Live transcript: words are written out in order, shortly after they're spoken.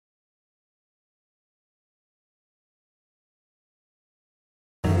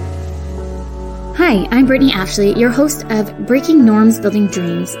Hi, I'm Brittany Ashley, your host of Breaking Norms, Building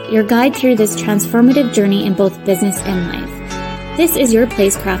Dreams, your guide through this transformative journey in both business and life. This is your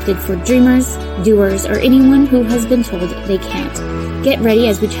place crafted for dreamers, doers, or anyone who has been told they can't. Get ready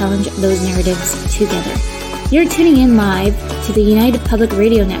as we challenge those narratives together. You're tuning in live to the United Public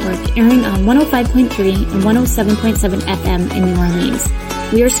Radio Network, airing on 105.3 and 107.7 FM in New Orleans.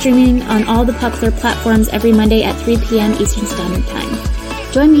 We are streaming on all the popular platforms every Monday at 3 p.m. Eastern Standard Time.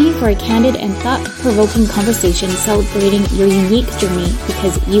 Join me for a candid and thought-provoking conversation celebrating your unique journey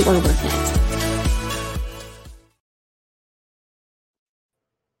because you are worth it.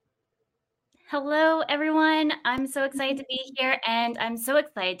 Hello, everyone. I'm so excited to be here, and I'm so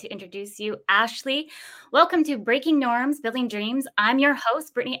excited to introduce you, Ashley. Welcome to Breaking Norms, Building Dreams. I'm your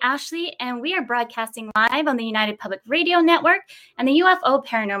host, Brittany Ashley, and we are broadcasting live on the United Public Radio Network and the UFO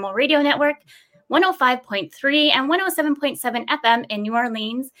Paranormal Radio Network, 105.3 and 107.7 FM in New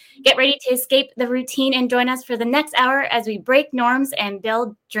Orleans. Get ready to escape the routine and join us for the next hour as we break norms and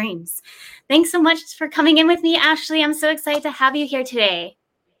build dreams. Thanks so much for coming in with me, Ashley. I'm so excited to have you here today.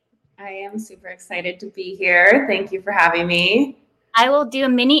 I am super excited to be here. Thank you for having me. I will do a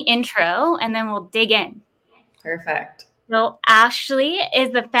mini intro and then we'll dig in. Perfect. So Ashley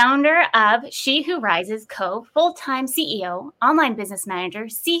is the founder of She Who Rises Co., full-time CEO, online business manager,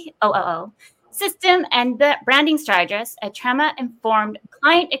 COO, system and branding strategist, a trauma-informed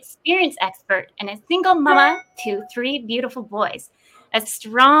client experience expert, and a single mama to 3 beautiful boys. A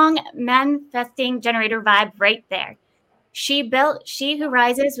strong manifesting generator vibe right there. She built She Who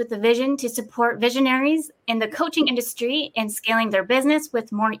Rises with the vision to support visionaries in the coaching industry in scaling their business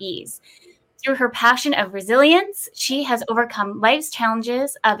with more ease. Through her passion of resilience, she has overcome life's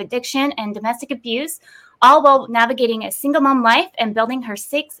challenges of addiction and domestic abuse, all while navigating a single mom life and building her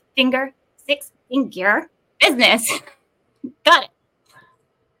six-figure business. Got it.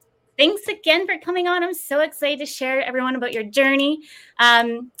 Thanks again for coming on. I'm so excited to share everyone about your journey.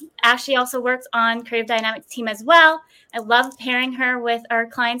 Ashley also works on Creative Dynamics team as well. I love pairing her with our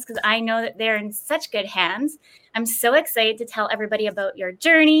clients because I know that they're in such good hands. I'm so excited to tell everybody about your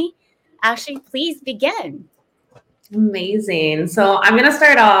journey. Ashley, please begin. Amazing. So I'm going to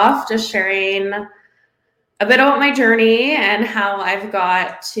start off just sharing a bit about my journey and how I've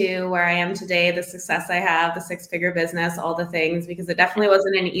got to where I am today, the success I have, the 6-figure business, all the things, because it definitely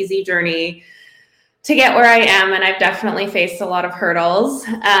wasn't an easy journey to get where I am. And I've definitely faced a lot of hurdles.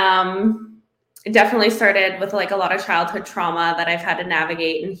 It definitely started with like a lot of childhood trauma that I've had to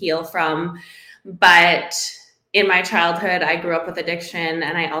navigate and heal from. But in my childhood, I grew up with addiction,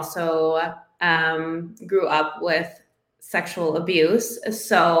 and I also grew up with sexual abuse.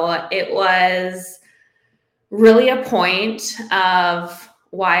 So it was really a point of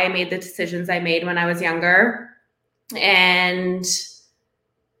why I made the decisions I made when I was younger. And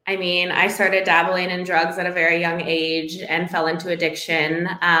I mean, I started dabbling in drugs at a very young age and fell into addiction.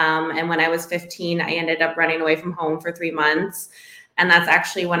 And when I was 15, I ended up running away from home for 3 months. And that's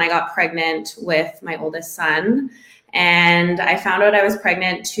actually when I got pregnant with my oldest son. And I found out I was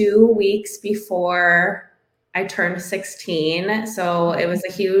pregnant 2 weeks before I turned 16. So it was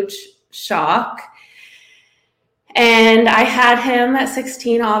a huge shock. And I had him at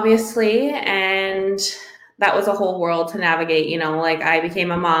 16, obviously, and that was a whole world to navigate. You know, like I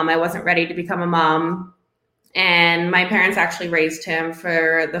became a mom. I wasn't ready to become a mom. And my parents actually raised him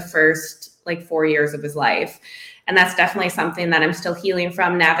for the first 4 years of his life. And that's definitely something that I'm still healing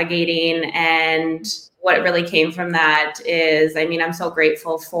from, navigating. And what really came from that is, I mean, I'm so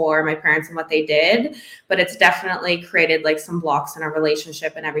grateful for my parents and what they did, but it's definitely created some blocks in our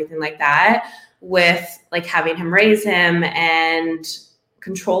relationship and everything like that, with having him raise him and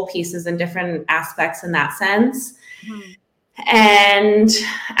control pieces and different aspects in that sense. Mm-hmm. And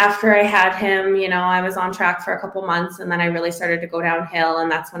after I had him, I was on track for a couple months, and then I really started to go downhill.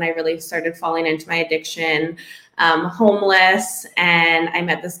 And that's when I really started falling into my addiction, homeless. And I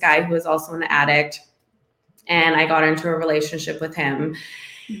met this guy who was also an addict, and I got into a relationship with him.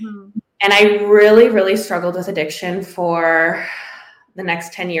 Mm-hmm. And I really, really struggled with addiction for the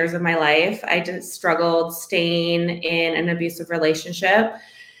next 10 years of my life. I just struggled staying in an abusive relationship.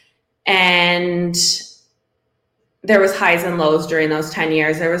 And there was highs and lows during those 10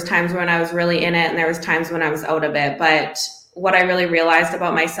 years. There was times when I was really in it, and there was times when I was out of it. But what I really realized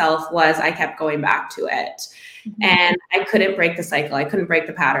about myself was I kept going back to it. Mm-hmm. And I couldn't break the cycle. I couldn't break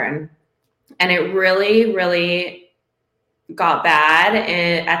the pattern. And it really, really got bad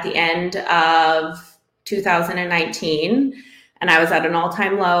at the end of 2019. And I was at an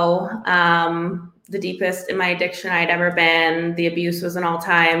all-time low, the deepest in my addiction I'd ever been. The abuse was an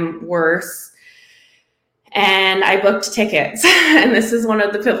all-time worse. And I booked tickets. And this is one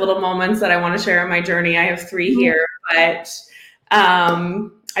of the pivotal moments that I want to share in my journey. I have 3 here, but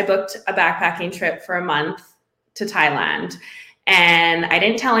I booked a backpacking trip for a month to Thailand. And I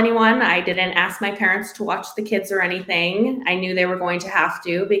didn't tell anyone. I didn't ask my parents to watch the kids or anything. I knew they were going to have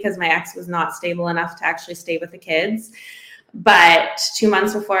to because my ex was not stable enough to actually stay with the kids. But 2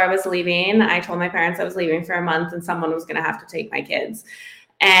 months before I was leaving, I told my parents I was leaving for a month and someone was going to have to take my kids.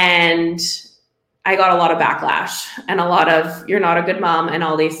 And I got a lot of backlash and a lot of, you're not a good mom and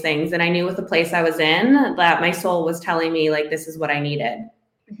all these things. And I knew with the place I was in that my soul was telling me like, this is what I needed.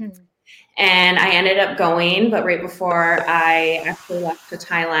 Mm-hmm. And I ended up going, but right before I actually left to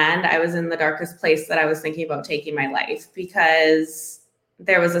Thailand, I was in the darkest place that I was thinking about taking my life, because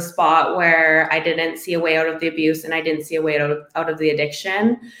there was a spot where I didn't see a way out of the abuse and I didn't see a way out of the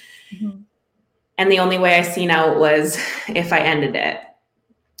addiction. Mm-hmm. And the only way I seen out was if I ended it.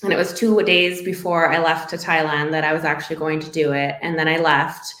 And it was 2 days before I left to Thailand that I was actually going to do it. And then I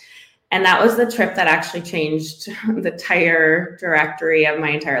left. And that was the trip that actually changed the entire trajectory of my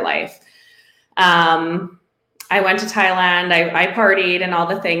entire life. I went to Thailand, I partied and all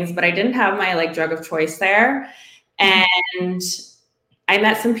the things, but I didn't have my like drug of choice there. And I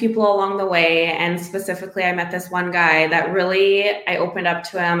met some people along the way. And specifically, I met this one guy that really, I opened up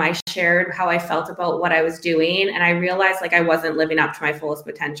to him. I shared how I felt about what I was doing. And I realized like I wasn't living up to my fullest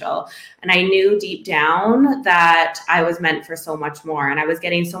potential. And I knew deep down that I was meant for so much more. And I was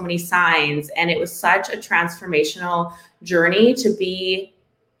getting so many signs. And it was such a transformational journey to be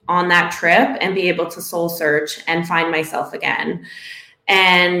on that trip and be able to soul search and find myself again.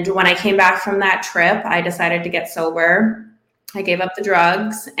 And when I came back from that trip, I decided to get sober. I gave up the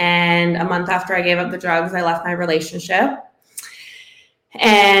drugs, and a month after I gave up the drugs, I left my relationship.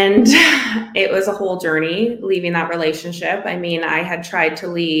 And it was a whole journey leaving that relationship. I mean, I had tried to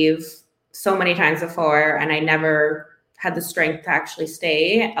leave so many times before, and I never had the strength to actually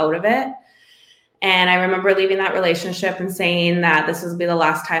stay out of it. And I remember leaving that relationship and saying that this will be the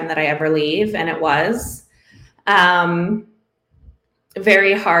last time that I ever leave. And it was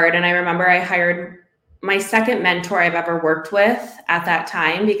very hard. And I remember I hired my second mentor I've ever worked with at that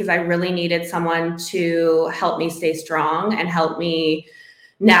time, because I really needed someone to help me stay strong and help me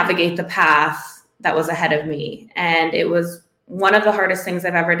navigate the path that was ahead of me. And it was one of the hardest things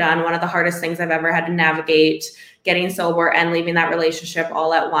I've ever done, one of the hardest things I've ever had to navigate, getting sober and leaving that relationship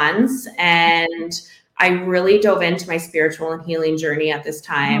all at once. And I really dove into my spiritual and healing journey at this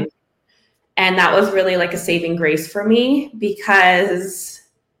time. And that was really like a saving grace for me, because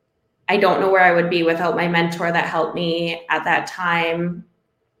I don't know where I would be without my mentor that helped me at that time.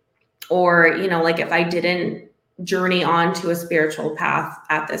 Or, you know, like if I didn't journey on to a spiritual path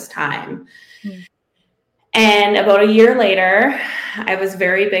at this time. Mm. And about a year later, I was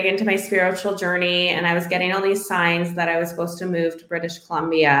very big into my spiritual journey, and I was getting all these signs that I was supposed to move to British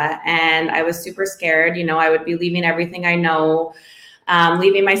Columbia. And I was super scared. You know, I would be leaving everything I know,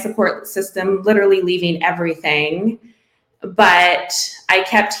 leaving my support system, literally leaving everything. But I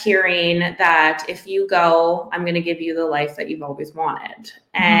kept hearing that if you go, I'm going to give you the life that you've always wanted.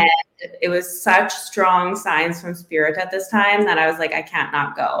 And it was such strong signs from spirit at this time that I was like, I can't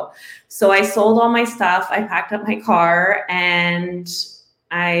not go. So I sold all my stuff. I packed up my car and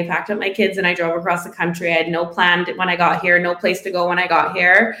I packed up my kids and I drove across the country. I had no plan when I got here, no place to go when I got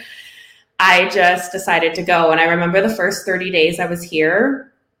here. I just decided to go. And I remember the first 30 days I was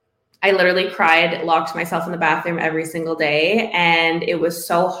here, I literally cried, locked myself in the bathroom every single day. And it was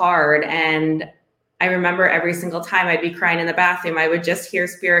so hard. And I remember every single time I'd be crying in the bathroom, I would just hear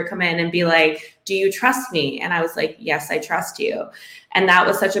spirit come in and be like, do you trust me? And I was like, yes, I trust you. And that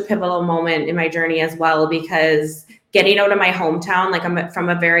was such a pivotal moment in my journey as well, because getting out of my hometown, like I'm from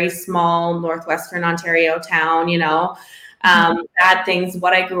a very small Northwestern Ontario town, you know, bad things,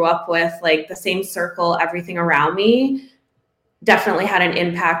 what I grew up with, like the same circle, everything around me, definitely had an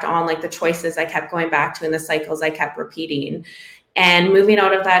impact on like the choices I kept going back to and the cycles I kept repeating. And moving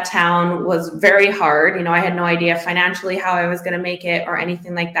out of that town was very hard. You know, I had no idea financially how I was going to make it or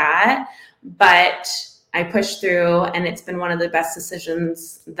anything like that. But I pushed through, and it's been one of the best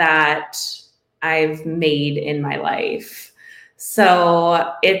decisions that I've made in my life.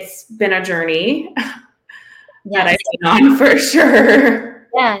 So it's been a journey that I've been on for sure.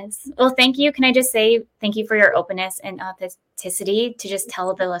 Yes. Well, thank you. Can I just say thank you for your openness and authenticity to just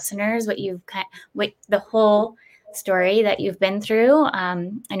tell the listeners what the whole story that you've been through. I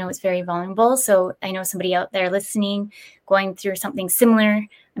know it's very vulnerable. So I know somebody out there listening, going through something similar.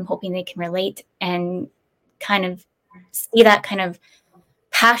 I'm hoping they can relate and kind of see that kind of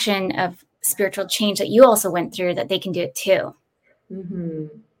passion of spiritual change that you also went through, that they can do it too. Mm-hmm.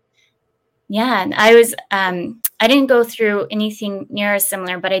 Yeah, and I didn't go through anything near as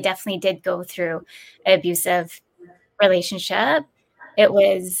similar, but I definitely did go through an abusive relationship. It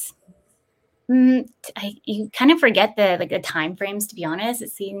was, you kind of forget the time frames, to be honest.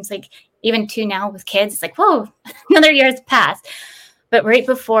 It seems like even to now with kids, it's like, whoa, another year's passed. But right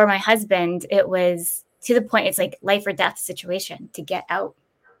before my husband, it was to the point, it's like life or death situation to get out.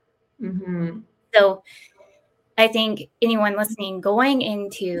 Mm-hmm. So I think anyone listening going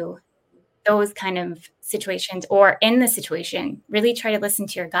into those kind of situations or in the situation, really try to listen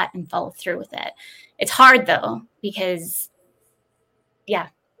to your gut and follow through with it. It's hard though, because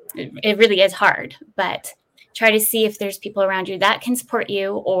it really is hard, but try to see if there's people around you that can support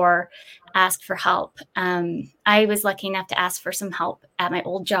you or ask for help. I was lucky enough to ask for some help at my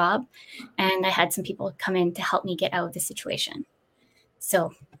old job, and I had some people come in to help me get out of the situation.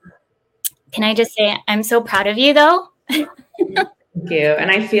 So can I just say I'm so proud of you though? Thank you. And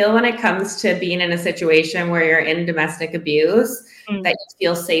I feel when it comes to being in a situation where you're in domestic abuse, that you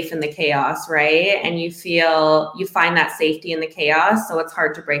feel safe in the chaos, right? And you find that safety in the chaos. So it's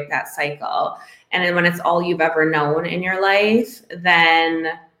hard to break that cycle. And then when it's all you've ever known in your life,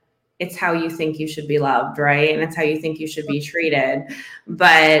 then it's how you think you should be loved, right? And it's how you think you should be treated.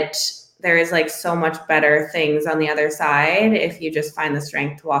 But there is like so much better things on the other side if you just find the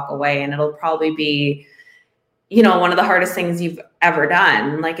strength to walk away. And it'll probably be, one of the hardest things you've ever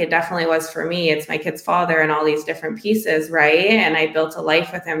done. Like it definitely was for me. It's my kid's father and all these different pieces, right? And I built a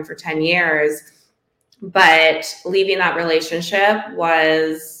life with him for 10 years. But leaving that relationship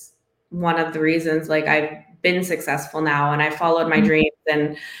was one of the reasons, like, I've been successful now and I followed my dreams,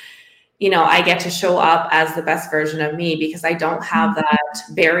 and I get to show up as the best version of me because I don't have that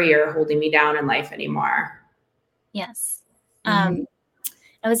barrier holding me down in life anymore. Yes. I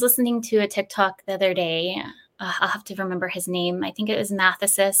was listening to a TikTok the other day. I'll have to remember his name. I think it was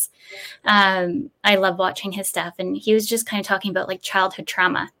Mathesis. I love watching his stuff. And he was just kind of talking about like childhood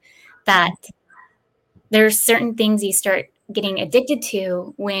trauma, that there's certain things you start getting addicted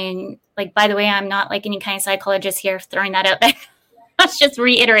to when, like, by the way, I'm not like any kind of psychologist here throwing that out there. I was just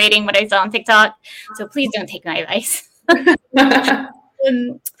reiterating what I saw on TikTok. So please don't take my advice.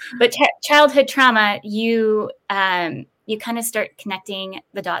 But childhood trauma, you kind of start connecting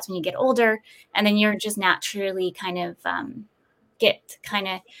the dots when you get older, and then you're just naturally kind of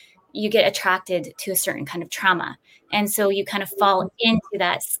you get attracted to a certain kind of trauma. And so you kind of fall into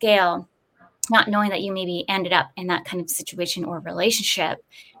that scale, not knowing that you maybe ended up in that kind of situation or relationship.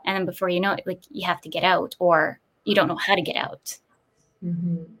 And then before you know it, like, you have to get out, or you don't know how to get out.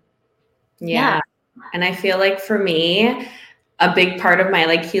 Mm-hmm. Yeah. And I feel like for me, a big part of my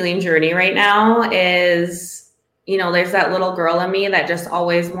like healing journey right now is, there's that little girl in me that just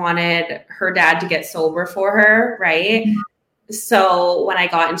always wanted her dad to get sober for her, right? Mm-hmm. So when I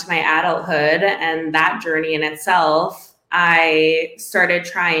got into my adulthood and that journey in itself, I started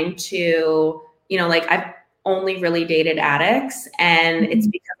trying to, I've only really dated addicts, and it's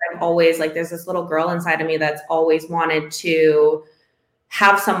because I'm always like, there's this little girl inside of me that's always wanted to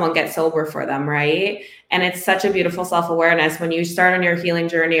have someone get sober for them, right? And it's such a beautiful self-awareness when you start on your healing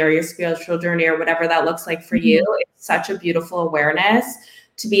journey or your spiritual journey or whatever that looks like for you. It's such a beautiful awareness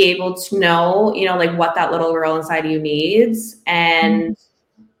to be able to know, like what that little girl inside of you needs, and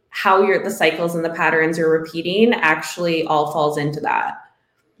how the cycles and the patterns you're repeating actually all falls into that.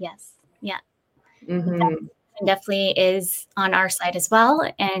 Yes. Yeah. Mm-hmm. Definitely is on our side as well.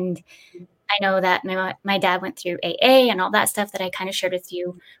 And I know that my dad went through AA and all that stuff that I kind of shared with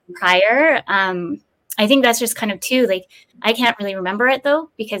you prior. I think that's just kind of too, like, I can't really remember it though,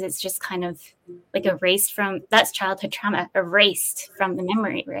 because it's just kind of like that's childhood trauma, erased from the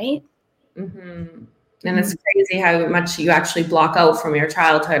memory, right? Mm-hmm. And it's crazy how much you actually block out from your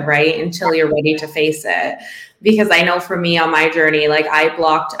childhood, right? Until you're ready to face it. Because I know for me on my journey, like, I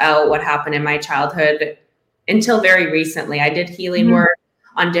blocked out what happened in my childhood until very recently. I did healing work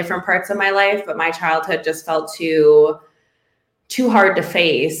on different parts of my life, but my childhood just felt too hard to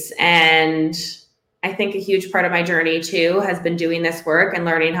face. And I think a huge part of my journey too has been doing this work and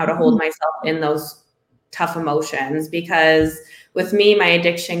learning how to hold myself in those tough emotions, because with me, my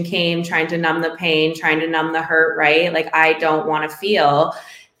addiction came trying to numb the pain, trying to numb the hurt, right? Like, I don't want to feel.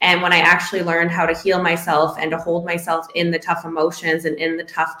 And when I actually learned how to heal myself and to hold myself in the tough emotions and in the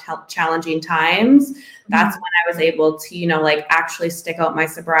tough, challenging times, that's when I was able to, actually stick out my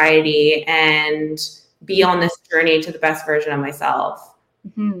sobriety and be on this journey to the best version of myself.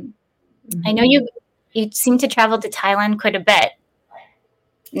 Mm-hmm. I know you seem to travel to Thailand quite a bit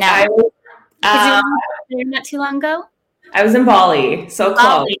now. Not too long ago? I was in Bali, so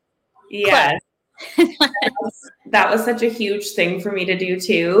close. Yes. That was such a huge thing for me to do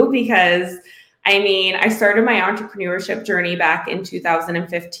too, because I mean, I started my entrepreneurship journey back in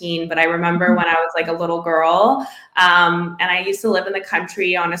 2015, but I remember when I was like a little girl, and I used to live in the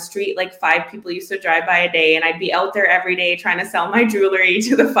country on a street, like 5 people used to drive by a day, and I'd be out there every day trying to sell my jewelry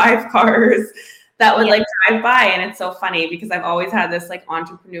to the 5 cars that would like drive by. And it's so funny because I've always had this like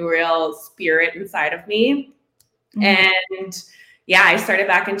entrepreneurial spirit inside of me. And yeah, I started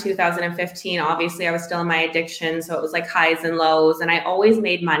back in 2015. Obviously, I was still in my addiction, so it was like highs and lows, and I always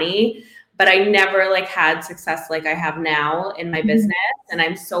made money, but I never like had success like I have now in my business, and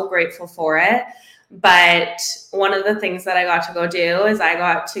I'm so grateful for it. But one of the things that I got to go do is I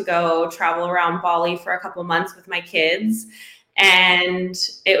got to go travel around Bali for a couple months with my kids. And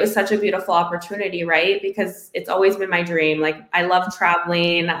it was such a beautiful opportunity, right? Because it's always been my dream. Like, I love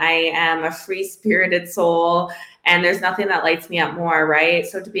traveling. I am a free-spirited soul, and there's nothing that lights me up more, right?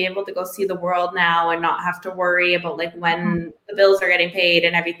 So to be able to go see the world now and not have to worry about like when the bills are getting paid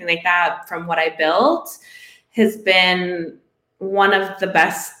and everything like that from what I built has been one of the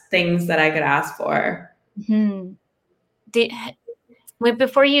best things that I could ask for.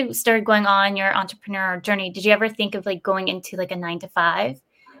 Before you started going on your entrepreneur journey, did you ever think of like going into like a 9-to-5?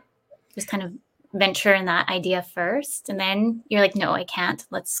 Just kind of venture in that idea first, and then you're like, no, I can't.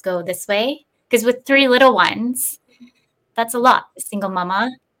 Let's go this way. Because with 3 little ones, that's a lot. A single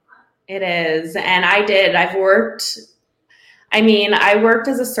mama. It is. And I worked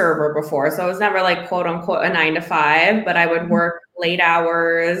as a server before. So it was never like quote unquote a 9-to-5, but I would work late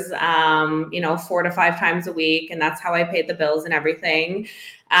hours, 4 to 5 times a week. And that's how I paid the bills and everything.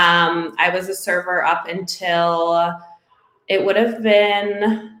 I was a server up until it would have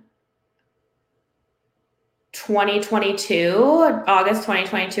been 2022, August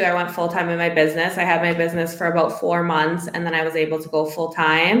 2022, I went full-time in my business. I had my business for about 4 months, and then I was able to go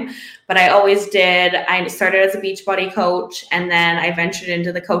full-time. But I started as a Beachbody coach, and then I ventured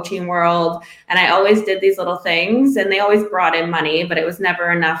into the coaching world, and I always did these little things, and they always brought in money, but it was never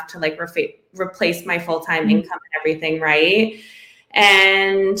enough to like replace my full-time income and everything, right?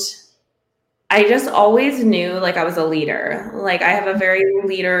 And I just always knew like I was a leader. Like, I have a very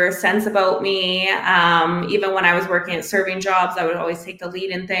leader sense about me. Even when I was working at serving jobs, I would always take the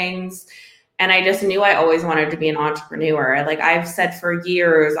lead in things. And I just knew I always wanted to be an entrepreneur. Like, I've said for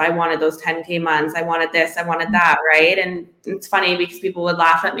years, I wanted those 10K months. I wanted this, I wanted that, right? And it's funny because people would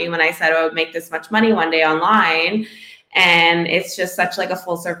laugh at me when I said I would make this much money one day online. And it's just such like a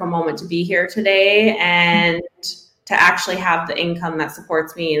full circle moment to be here today. And to actually have the income that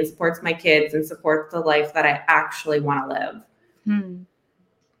supports me and supports my kids and supports the life that I actually want to live.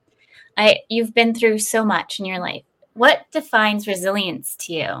 You've been through so much in your life. What defines resilience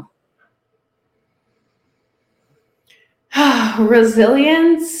to you?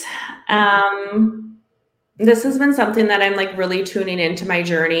 Resilience. This has been something that I'm like really tuning into my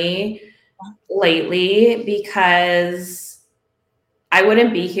journey lately, because I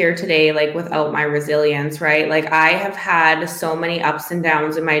wouldn't be here today like without my resilience, right? Like, I have had so many ups and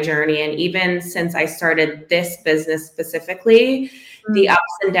downs in my journey. And even since I started this business specifically, the ups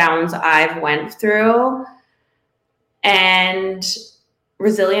and downs I've went through. And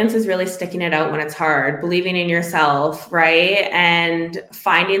resilience is really sticking it out when it's hard, believing in yourself, right? And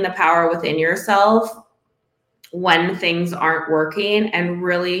finding the power within yourself when things aren't working, and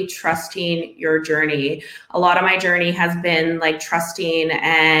really trusting your journey. A lot of my journey has been like trusting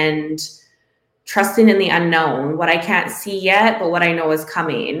in the unknown, what I can't see yet, but what I know is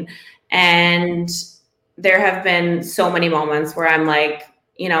coming. And there have been so many moments where I'm like,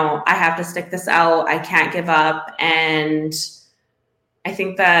 I have to stick this out. I can't give up. And I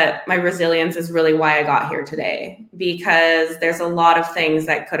think that my resilience is really why I got here today, because there's a lot of things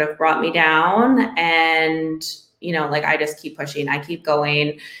that could have brought me down. And, like, I just keep pushing, I keep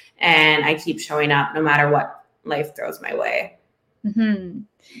going, and I keep showing up no matter what life throws my way. And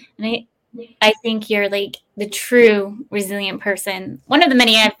I think you're like the true resilient person. One of the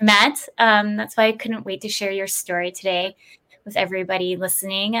many I've met. That's why I couldn't wait to share your story today with everybody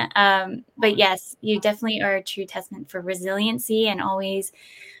listening. But yes, you definitely are a true testament for resiliency. And always,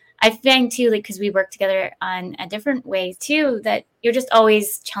 I find too, like, because we work together on a different way too, that you're just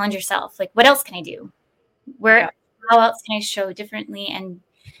always challenge yourself. Like, what else can I do? How else can I show differently and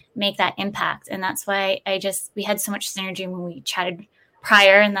make that impact? And that's why we had so much synergy when we chatted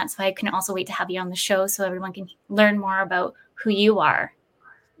prior. And that's why I couldn't also wait to have you on the show so everyone can learn more about who you are.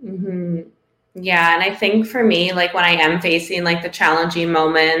 Yeah. And I think for me, like, when I am facing like the challenging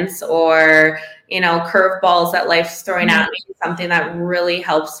moments or, curveballs that life's throwing at me, something that really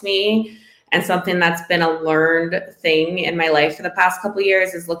helps me And something that's been a learned thing in my life for the past couple of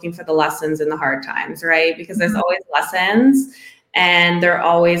years is looking for the lessons in the hard times, right? Because there's always lessons and there are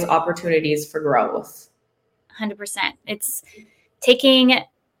always opportunities for growth. 100%.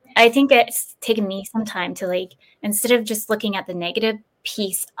 I think it's taken me some time to, like, instead of just looking at the negative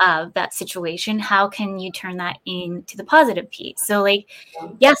piece of that situation, how can you turn that into the positive piece? So, like,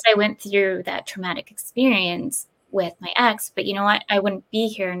 yes, I went through that traumatic experience with my ex, but you know what? I wouldn't be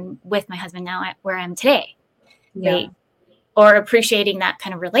here with my husband now where I am today. Yeah. Like, or appreciating that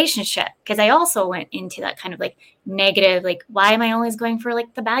kind of relationship, because I also went into that kind of like negative, like, why am I always going for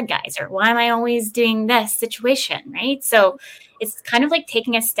like the bad guys, or why am I always doing this situation, right? So it's kind of like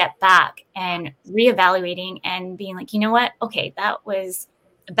taking a step back and reevaluating and being like, you know what? Okay, that was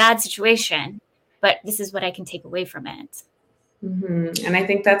a bad situation, but this is what I can take away from it. Mm-hmm. And I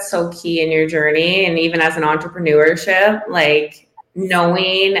think that's so key in your journey. And even as an entrepreneurship, like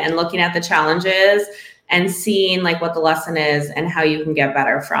knowing and looking at the challenges and seeing like what the lesson is and how you can get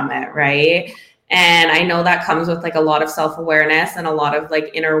better from it, right? And I know that comes with like a lot of self-awareness and a lot of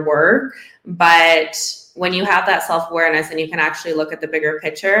like inner work. But when you have that self-awareness and you can actually look at the bigger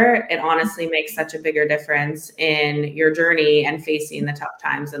picture, it honestly makes such a bigger difference in your journey and facing the tough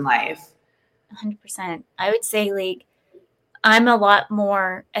times in life. 100%. I would say, like, I'm a lot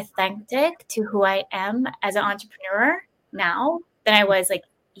more authentic to who I am as an entrepreneur now than I was like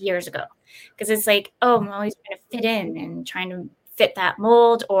years ago. Because it's like, oh, I'm always trying to fit in and trying to fit that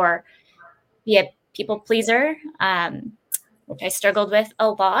mold or be a people pleaser, which I struggled with a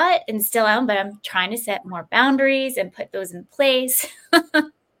lot and still am, but I'm trying to set more boundaries and put those in place. I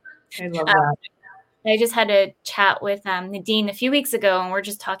love that. I just had a chat with Nadine a few weeks ago, and we're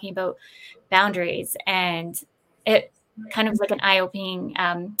just talking about boundaries, and it kind of like an eye-opening,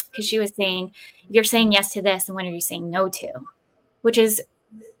 because she was saying, you're saying yes to this, and when are you saying no to? Which is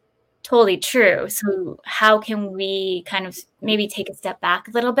totally true. So how can we kind of maybe take a step back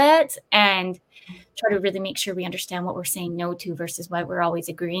a little bit and try to really make sure we understand what we're saying no to versus what we're always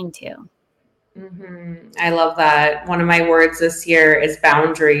agreeing to? Mm-hmm. I love that. One of my words this year is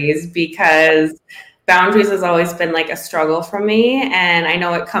boundaries, because boundaries has always been like a struggle for me. And I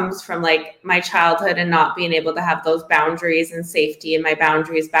know it comes from like my childhood and not being able to have those boundaries and safety in my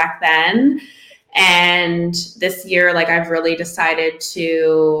boundaries back then. And this year, like I've really decided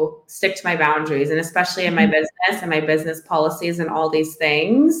to stick to my boundaries, and especially in my business and my business policies and all these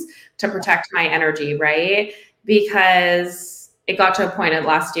things to protect my energy, right? Because it got to a point of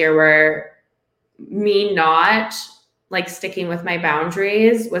last year where me not like sticking with my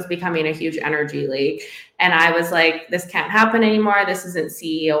boundaries was becoming a huge energy leak. And I was like, this can't happen anymore. This isn't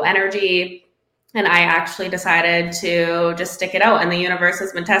CEO energy. And I actually decided to just stick it out. And the universe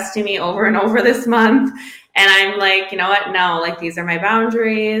has been testing me over and over this month. And I'm like, you know what? No, like these are my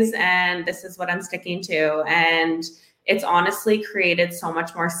boundaries and this is what I'm sticking to. And it's honestly created so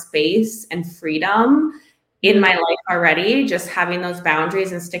much more space and freedom in my life already, just having those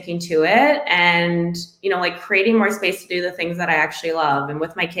boundaries and sticking to it, and, you know, like creating more space to do the things that I actually love, and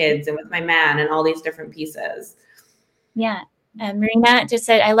with my kids and with my man and all these different pieces. Yeah. Marina just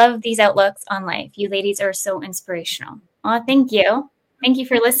said, I love these outlooks on life. You ladies are so inspirational. Oh, thank you. Thank you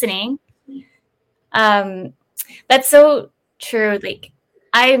for listening. That's so true. Like,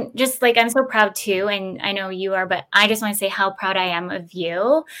 I'm so proud too. And I know you are, but I just want to say how proud I am of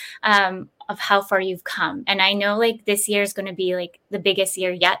you, of how far you've come. And I know like this year is going to be like the biggest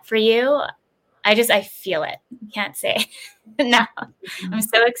year yet for you. I feel it. Can't say. No, I'm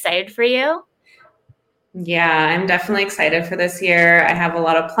so excited for you. Yeah, I'm definitely excited for this year. I have a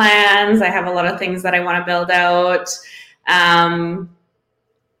lot of plans. I have a lot of things that I want to build out. And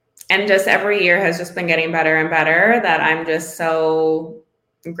just every year has just been getting better and better, that I'm just so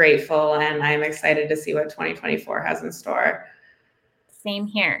grateful, and I'm excited to see what 2024 has in store. Same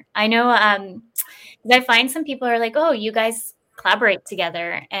here. I know, I find some people are like, oh, you guys collaborate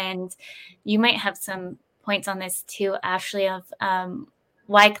together, and you might have some points on this too, Ashley, of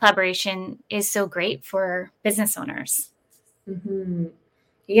why collaboration is so great for business owners. Mm-hmm.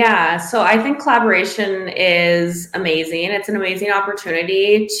 Yeah, so I think collaboration is amazing. It's an amazing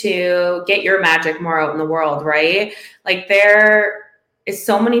opportunity to get your magic more out in the world, right? Like there is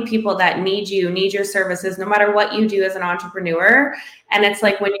so many people that need your services, no matter what you do as an entrepreneur. And it's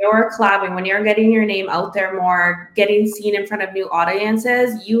like when you're collabing, when you're getting your name out there more, getting seen in front of new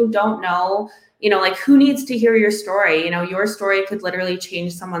audiences, you don't know, like who needs to hear your story? Your story could literally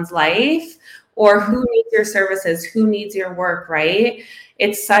change someone's life, or who needs your services, who needs your work, right?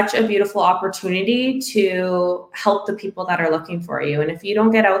 It's such a beautiful opportunity to help the people that are looking for you. And if you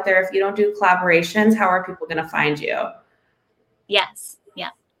don't get out there, if you don't do collaborations, how are people going to find you? Yes. Yeah.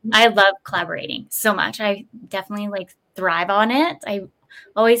 I love collaborating so much. I definitely like thrive on it. I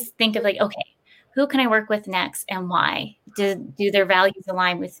always think of like, okay, who can I work with next and why? Do their values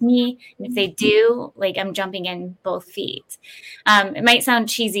align with me? And if they do, like I'm jumping in both feet. It might sound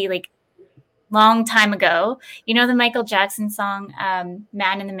cheesy, like long time ago, you know, the Michael Jackson song,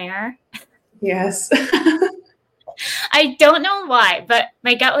 Man in the Mirror. Yes. I don't know why, but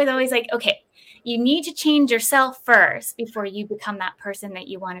my gut was always like, okay, you need to change yourself first before you become that person that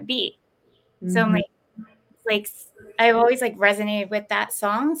you want to be. So I'm like I've always like resonated with that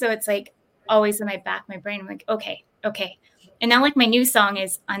song. So it's like always in my back, my brain. I'm like, okay. And now like my new song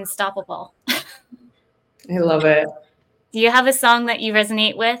is Unstoppable. I love it. Do you have a song that you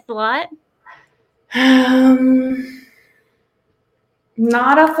resonate with a lot?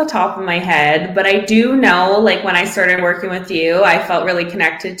 Not off the top of my head, but I do know, like when I started working with you, I felt really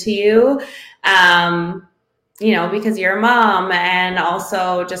connected to you. You know, because you're a mom, and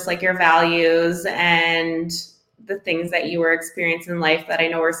also just like your values and the things that you were experiencing in life that I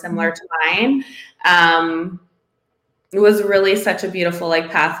know are similar to mine. It was really such a beautiful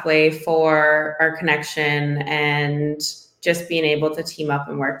like pathway for our connection and just being able to team up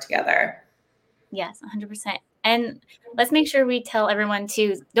and work together. Yes, 100%. And let's make sure we tell everyone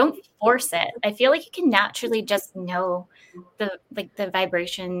to don't force it. I feel like you can naturally just know the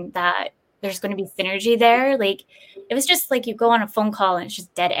vibration that there's going to be synergy there. Like if it's just like you go on a phone call and it's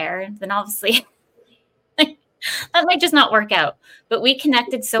just dead air, then obviously that might just not work out. But we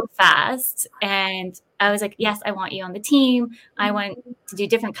connected so fast, and I was like, yes, I want you on the team. I want to do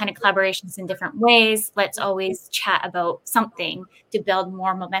different kind of collaborations in different ways. Let's always chat about something to build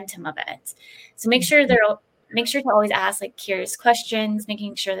more momentum of it. So make sure to always ask like curious questions,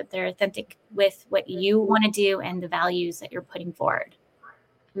 making sure that they're authentic with what you want to do and the values that you're putting forward.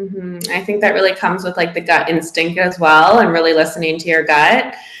 I think that really comes with like the gut instinct as well, and really listening to your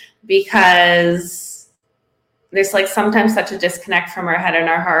gut, because there's like sometimes such a disconnect from our head and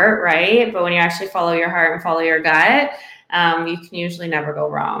our heart, right? But when you actually follow your heart and follow your gut, you can usually never go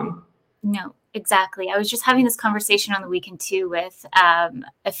wrong. No, exactly. I was just having this conversation on the weekend too with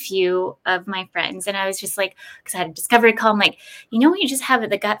a few of my friends, and I was just like, because I had a discovery call, I'm like, you know, when you just have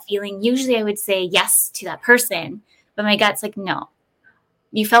the gut feeling, usually I would say yes to that person, but my gut's like, no.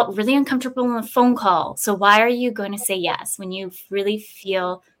 You felt really uncomfortable on the phone call. So why are you going to say yes when you really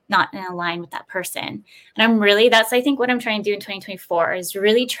feel not in line with that person? And that's, I think, what I'm trying to do in 2024 is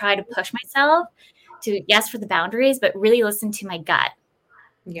really try to push myself to, yes, for the boundaries, but really listen to my gut.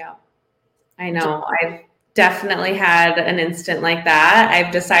 Yeah, I know. I've definitely had an instant like that.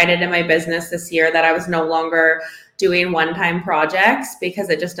 I've decided in my business this year that I was no longer doing one-time projects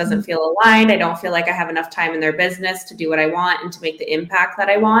because it just doesn't feel aligned. I don't feel like I have enough time in their business to do what I want and to make the impact that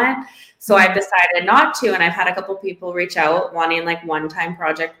I want. So I've decided not to. And I've had a couple people reach out wanting like one-time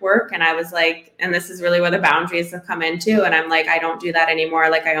project work. And I was like, and this is really where the boundaries have come into. And I'm like, I don't do that anymore.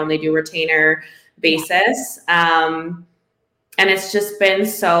 Like I only do retainer basis. And it's just been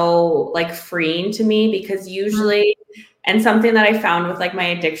so like freeing to me, because usually, and something that I found with like my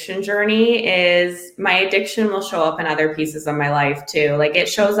addiction journey is my addiction will show up in other pieces of my life too. Like it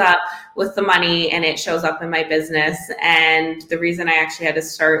shows up with the money and it shows up in my business. And the reason I actually had to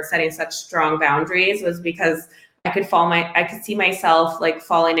start setting such strong boundaries was because I could see myself like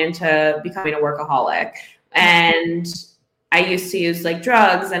falling into becoming a workaholic. And I used to use like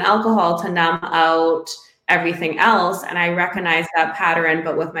drugs and alcohol to numb out everything else. And I recognized that pattern,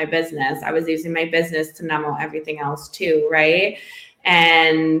 but with my business, I was using my business to numb out everything else too. Right.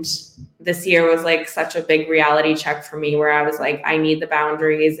 And this year was like such a big reality check for me, where I was like, I need the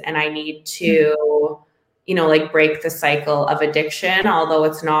boundaries and I need to, you know, like break the cycle of addiction. Although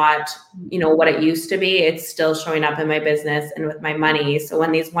it's not, you know, what it used to be, it's still showing up in my business and with my money. So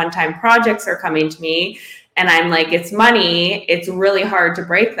when these one-time projects are coming to me, and I'm like, it's money, it's really hard to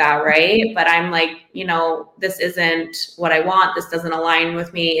break that, right? But I'm like, you know, this isn't what I want. This doesn't align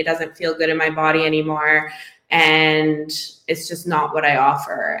with me. It doesn't feel good in my body anymore. And it's just not what I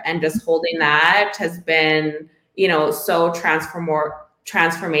offer. And just holding that has been, you know, so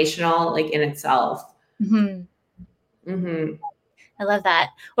transformational, like in itself. I love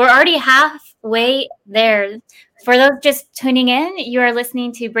that. We're already halfway there. For those just tuning in, you are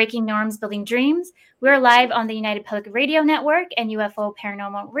listening to Breaking Norms, Building Dreams. We're live on the United Public Radio Network and UFO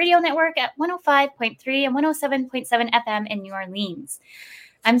Paranormal Radio Network at 105.3 and 107.7 FM in New Orleans.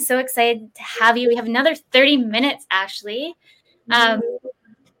 I'm so excited to have you. We have another 30 minutes, Ashley.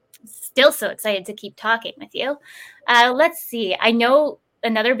 Still so excited to keep talking with you. Let's see. I know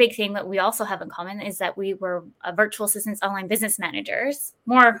another big thing that we also have in common is that we were virtual assistants, online business managers.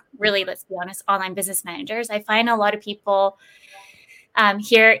 More really, let's be honest, online business managers. I find a lot of people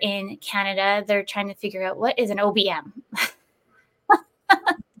Here in Canada, they're trying to figure out what is an OBM.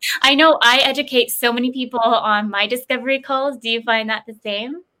 I know I educate so many people on my discovery calls. Do you find that the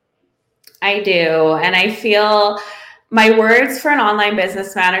same? I do. And I feel my words for an online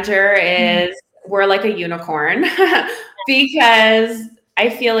business manager is we're like a unicorn because I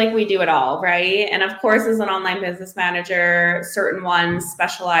feel like we do it all, right? And of course, as an online business manager, certain ones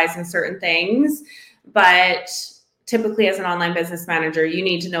specialize in certain things, but typically as an online business manager, you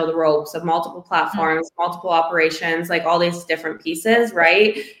need to know the ropes of multiple platforms, multiple operations, like all these different pieces,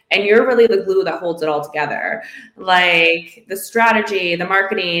 right? And you're really the glue that holds it all together. Like the strategy, the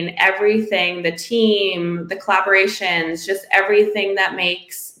marketing, everything, the team, the collaborations, just everything that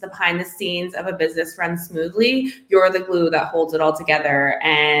makes the behind the scenes of a business run smoothly, you're the glue that holds it all together.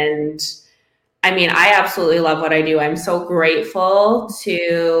 And I mean, I absolutely love what I do. I'm so grateful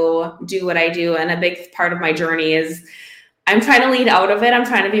to do what I do. And a big part of my journey is I'm trying to lead out of it. I'm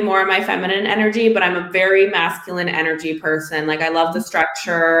trying to be more of my feminine energy, but I'm a very masculine energy person. Like I love the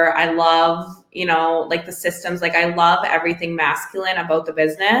structure. I love, like the systems. Like I love everything masculine about the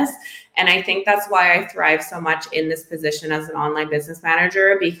business. And I think that's why I thrive so much in this position as an online business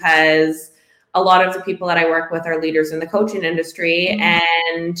manager, because a lot of the people that I work with are leaders in the coaching industry,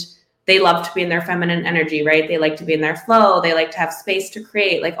 and they love to be in their feminine energy, right? They like to be in their flow. They like to have space to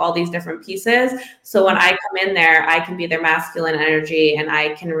create, like all these different pieces. So when I come in there, I can be their masculine energy, and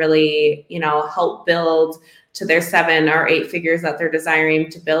I can really, help build to their 7 or 8 figures that they're desiring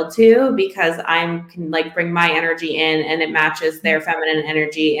to build to, because I can like bring my energy in and it matches their feminine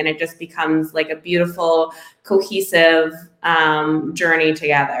energy, and it just becomes like a beautiful, cohesive journey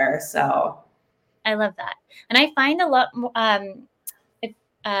together. So I love that. And I find a lot more,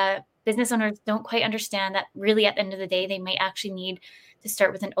 business owners don't quite understand that really at the end of the day, they might actually need to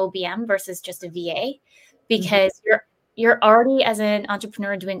start with an OBM versus just a VA, because you're already as an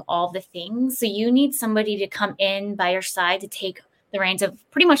entrepreneur doing all the things. So you need somebody to come in by your side to take the reins of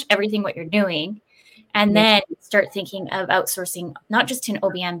pretty much everything what you're doing, and then start thinking of outsourcing, not just to an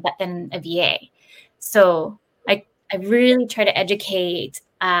OBM, but then a VA. So I really try to educate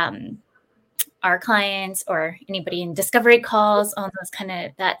our clients or anybody in discovery calls on those kind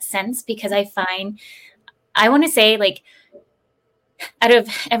of that sense, because I want to say like out of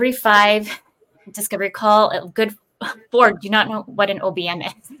every 5 discovery call, a good 4 do not know what an OBM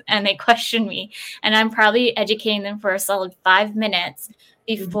is, and they question me, and I'm probably educating them for a solid 5 minutes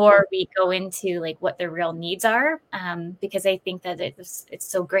before we go into like what their real needs are, because I think that it's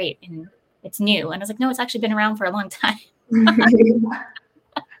so great and it's new. And I was like, no, it's actually been around for a long time.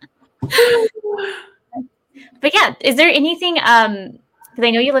 But yeah, is there anything, because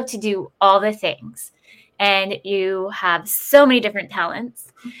I know you love to do all the things and you have so many different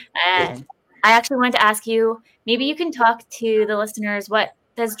talents, and I actually wanted to ask you, maybe you can talk to the listeners, what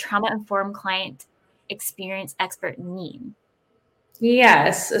does trauma-informed client experience expert mean?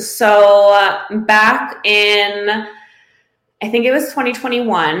 Yes. So back in, I think it was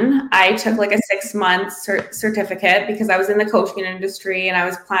 2021, I took like a 6-month certificate because I was in the coaching industry and I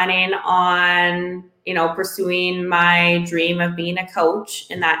was planning on, pursuing my dream of being a coach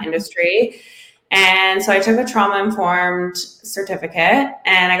in that industry. And so I took a trauma-informed certificate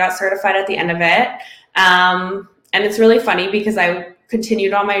and I got certified at the end of it. And it's really funny because I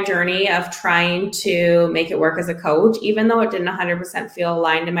continued on my journey of trying to make it work as a coach, even though it didn't 100% feel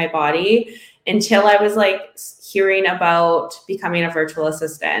aligned in my body, until I was like hearing about becoming a virtual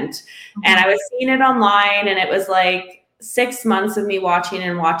assistant. And I was seeing it online, and it was like 6 months of me watching,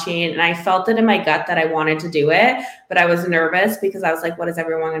 and I felt it in my gut that I wanted to do it, but I was nervous because I was like, what is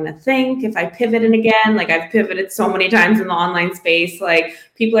everyone going to think if I pivot in again? Like I've pivoted so many times in the online space, like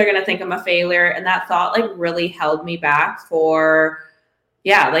people are going to think I'm a failure. And that thought like really held me back for,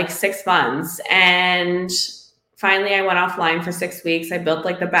 like 6 months. And finally I went offline for 6 weeks. I built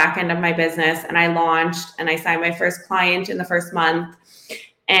like the back end of my business, and I launched, and I signed my first client in the first month.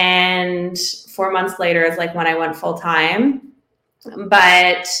 And 4 months later is like when I went full time.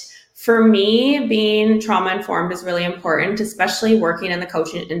 But for me, being trauma informed is really important, especially working in the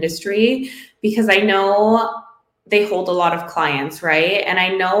coaching industry, because I know they hold a lot of clients, right? And I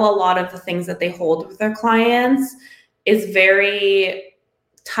know a lot of the things that they hold with their clients is very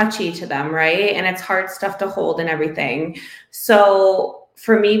touchy to them, right? And it's hard stuff to hold and everything. So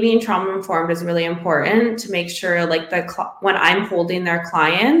for me, being trauma informed is really important to make sure like when I'm holding their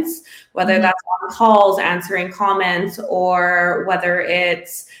clients, whether that's on calls, answering comments, or whether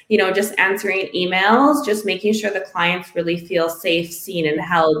it's, just answering emails, just making sure the clients really feel safe, seen, and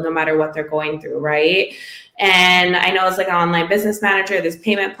held no matter what they're going through, right? And I know as like an online business manager, there's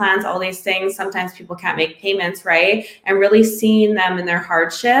payment plans, all these things. Sometimes people can't make payments, right? And really seeing them in their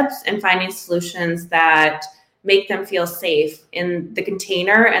hardships and finding solutions that make them feel safe in the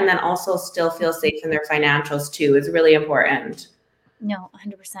container and then also still feel safe in their financials too is really important. No,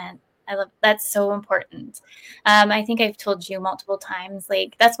 100%. I love that's so important. I think I've told you multiple times,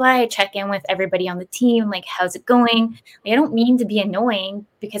 like that's why I check in with everybody on the team. Like, how's it going? Like, I don't mean to be annoying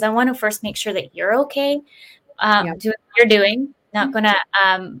because I want to first make sure that you're okay, doing what you're doing. Not going to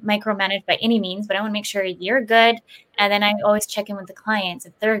micromanage by any means, but I want to make sure you're good. And then I always check in with the clients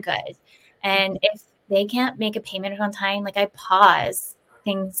if they're good. And if they can't make a payment on time, like I pause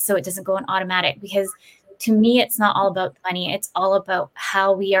things so it doesn't go on automatic, because to me, it's not all about money. It's all about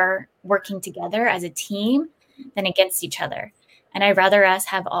how we are working together as a team than against each other. And I'd rather us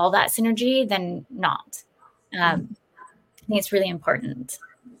have all that synergy than not. I think it's really important.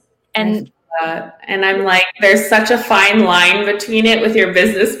 And I'm like, there's such a fine line between it with your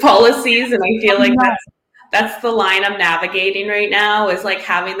business policies. And I feel like that's the line I'm navigating right now, is like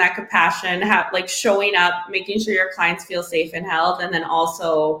having that compassion, like showing up, making sure your clients feel safe and held, and then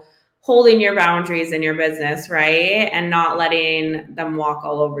also holding your boundaries in your business, right? And not letting them walk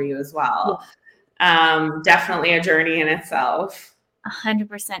all over you as well. Definitely a journey in itself.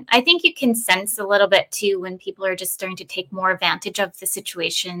 100%. I think you can sense a little bit too when people are just starting to take more advantage of the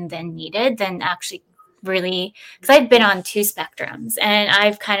situation than needed, than actually really, because I've been on two spectrums, and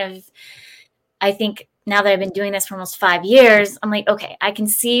I think now that I've been doing this for almost 5 years, I'm like, okay, I can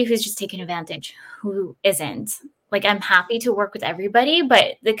see who's just taking advantage, who isn't. Like, I'm happy to work with everybody,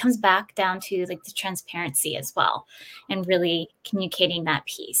 but it comes back down to like the transparency as well, and really communicating that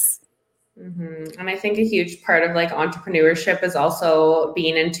piece. And I think a huge part of like entrepreneurship is also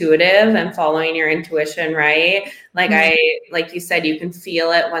being intuitive and following your intuition, right? Like like you said, you can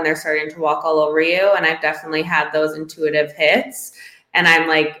feel it when they're starting to walk all over you. And I've definitely had those intuitive hits. And I'm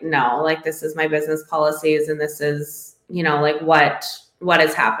like, no, like this is my business policies, and this is, like what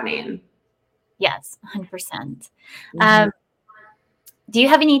is happening. Yes, 100%. Do you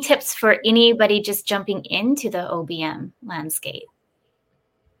have any tips for anybody just jumping into the OBM landscape?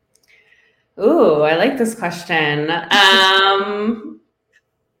 Ooh, I like this question.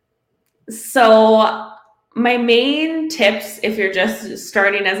 So my main tips, if you're just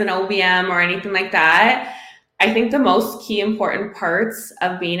starting as an OBM or anything like that, I think the most key important parts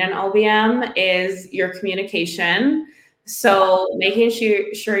of being an OBM is your communication. So making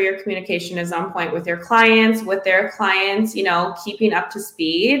sure your communication is on point with your clients, with their clients, keeping up to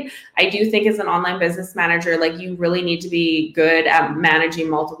speed. I do think as an online business manager, like you really need to be good at managing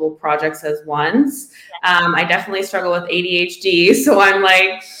multiple projects at once. I definitely struggle with ADHD. So I'm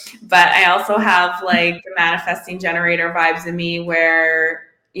like, but I also have like the manifesting generator vibes in me where,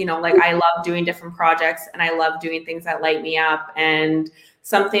 like I love doing different projects and I love doing things that light me up. And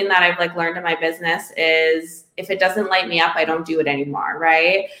something that I've like learned in my business is if it doesn't light me up, I don't do it anymore.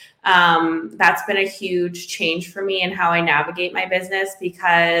 Right. That's been a huge change for me in how I navigate my business,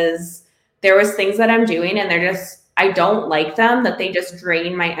 because there was things that I'm doing and I don't like them, that they just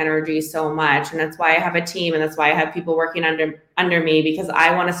drain my energy so much. And that's why I have a team, and that's why I have people working under me, because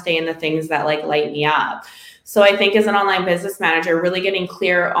I want to stay in the things that like light me up. So I think as an online business manager, really getting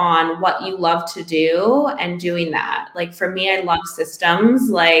clear on what you love to do and doing that. Like for me, I love systems.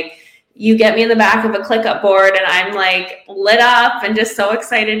 Like you get me in the back of a ClickUp board and I'm like lit up and just so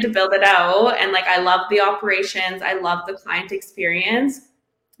excited to build it out. And like, I love the operations. I love the client experience.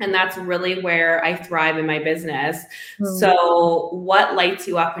 And that's really where I thrive in my business. So what lights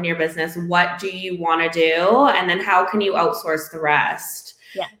you up in your business? What do you want to do? And then how can you outsource the rest?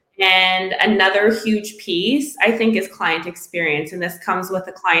 Yeah. And another huge piece, I think, is client experience. And this comes with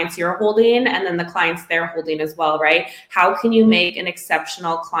the clients you're holding and then the clients they're holding as well, right? How can you make an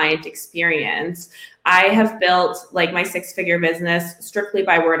exceptional client experience? I have built like my 6-figure business strictly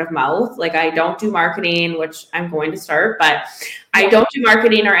by word of mouth. Like I don't do marketing, which I'm going to start, but I don't do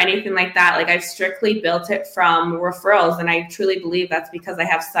marketing or anything like that. Like I've strictly built it from referrals. And I truly believe that's because I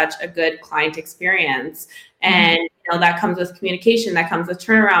have such a good client experience. And that comes with communication, that comes with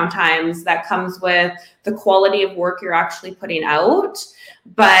turnaround times, that comes with the quality of work you're actually putting out.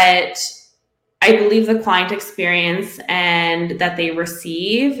 But I believe the client experience and that they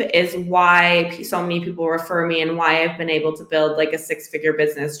receive is why so many people refer me, and why I've been able to build like a 6-figure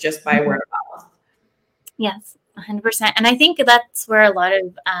business just by word of mouth. Yes, 100%. And I think that's where a lot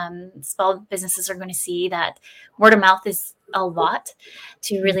of small businesses are going to see that word of mouth is a lot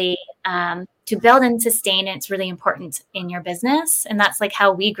to really to build and sustain. And it's really important in your business. And that's like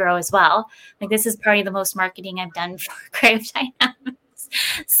how we grow as well. Like this is probably the most marketing I've done for Creative Dynamics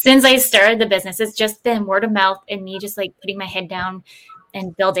since I started the business. It's just been word of mouth and me just like putting my head down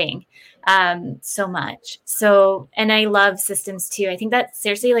and building so much. So, and I love systems too. I think that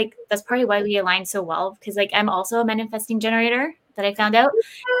seriously, like, that's probably why we align so well, because like I'm also a manifesting generator that I found out.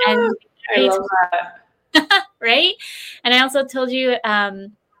 And I love that. right. And I also told you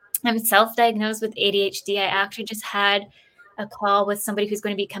I'm self-diagnosed with ADHD. I actually just had a call with somebody who's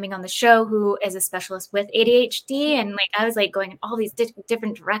going to be coming on the show who is a specialist with ADHD. And like, I was like going in all these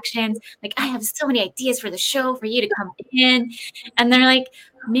different directions. Like, I have so many ideas for the show for you to come in. And they're like,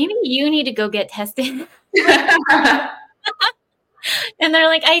 maybe you need to go get tested. And they're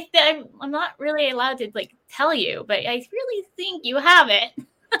like, I'm not really allowed to like tell you, but I really think you have it.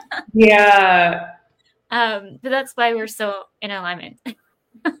 Yeah. But that's why we're so in alignment.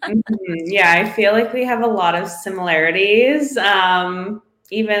 Yeah, I feel like we have a lot of similarities,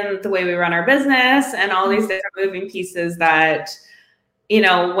 even the way we run our business and all these different moving pieces that, you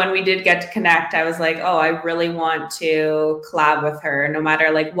know, when we did get to connect, I was like, oh, I really want to collab with her no matter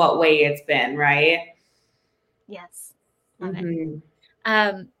like what way it's been, right? Yes. Love it.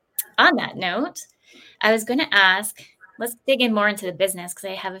 On that note, I was going to ask, let's dig in more into the business, because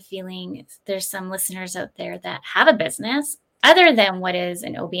I have a feeling there's some listeners out there that have a business other than what is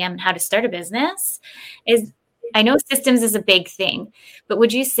an OBM and how to start a business. I know systems is a big thing, but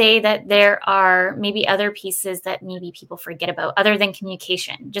would you say that there are maybe other pieces that maybe people forget about other than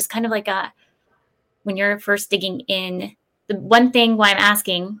communication? Just kind of like when you're first digging in, the one thing why I'm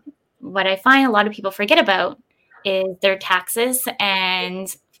asking, what I find a lot of people forget about is their taxes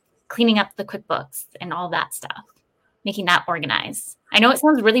and cleaning up the QuickBooks and all that stuff, making that organized. I know it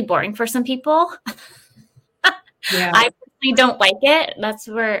sounds really boring for some people. Yeah. I personally don't like it. That's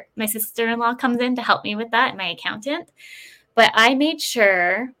where my sister-in-law comes in to help me with that, my accountant. But I made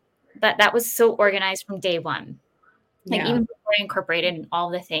sure that that was so organized from day one, like even before I incorporated all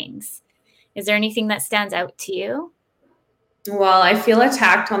the things. Is there anything that stands out to you? Well, I feel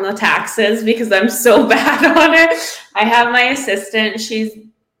attacked on the taxes because I'm so bad on it. I have my assistant.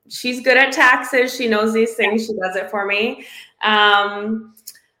 She's good at taxes. She knows these things. She does it for me.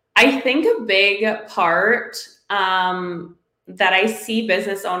 I think a big part that I see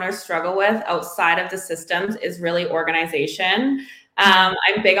business owners struggle with outside of the systems is really organization. I'm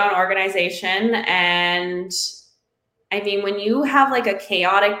big on organization, and I mean, when you have like a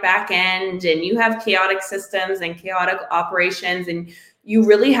chaotic back end and you have chaotic systems and chaotic operations and you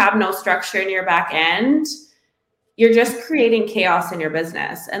really have no structure in your back end, you're just creating chaos in your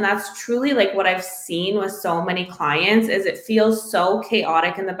business. And that's truly like what I've seen with so many clients is it feels so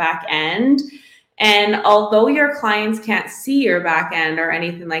chaotic in the back end. And although your clients can't see your back end or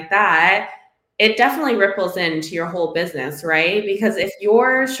anything like that, it definitely ripples into your whole business, right? Because if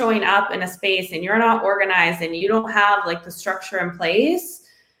you're showing up in a space and you're not organized and you don't have like the structure in place,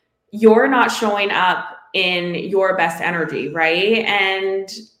 you're not showing up in your best energy, right? And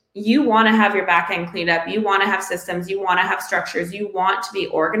you want to have your back end cleaned up. You want to have systems. You want to have structures. You want to be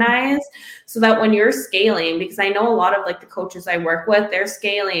organized so that when you're scaling, because I know a lot of like the coaches I work with, they're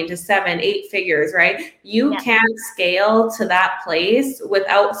scaling to 7, 8 figures, right? You can't scale to that place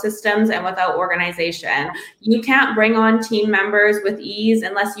without systems and without organization. You can't bring on team members with ease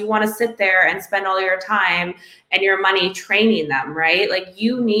unless you want to sit there and spend all your time and your money training them, right? Like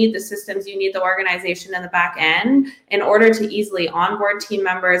you need the systems, you need the organization in the back end in order to easily onboard team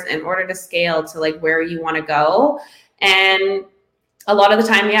members, in order to scale to like where you want to go. And a lot of the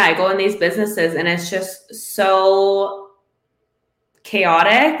time, I go in these businesses and it's just so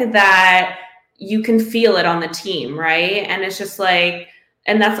chaotic that you can feel it on the team, right? And it's just like,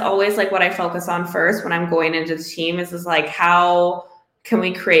 and that's always like what I focus on first when I'm going into the team is like, how can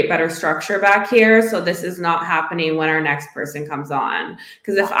we create better structure back here so this is not happening when our next person comes on?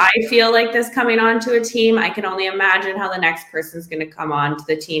 Because if I feel like this coming on to a team, I can only imagine how the next person's going to come on to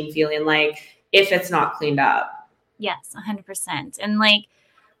the team feeling like if it's not cleaned up. Yes, 100%. And like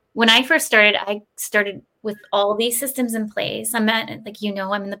when I first started, I started with all these systems in place. I'm in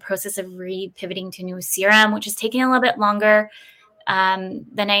the process of pivoting to new CRM, which is taking a little bit longer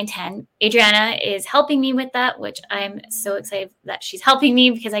than I intend. Adriana is helping me with that, which I'm so excited that she's helping me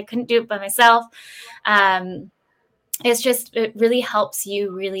because I couldn't do it by myself. It really helps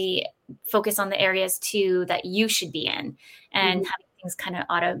you really focus on the areas too that you should be in and having things kind of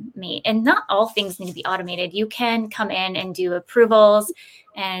automate. And not all things need to be automated. You can come in and do approvals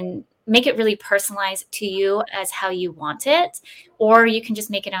and make it really personalized to you as how you want it, or you can just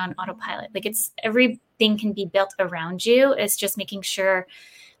make it on autopilot. Like everything can be built around you. It's just making sure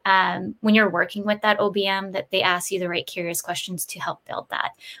when you're working with that OBM that they ask you the right curious questions to help build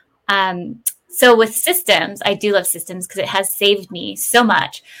that. So with systems, I do love systems because it has saved me so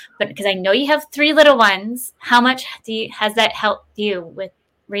much. But because I know you have 3 little ones, how much has that helped you with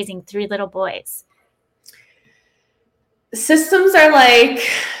raising 3 little boys? Systems are like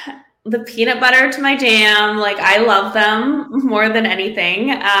the peanut butter to my jam. Like, I love them more than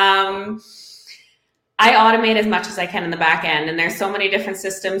anything. I automate as much as I can in the back end, and there's so many different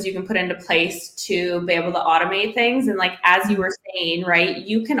systems you can put into place to be able to automate things. And like, as you were saying, right,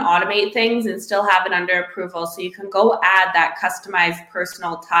 you can automate things and still have it under approval. So you can go add that customized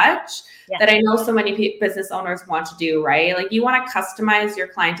personal touch that I know so many business owners want to do, right? Like, you want to customize your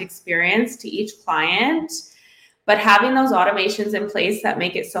client experience to each client, but having those automations in place that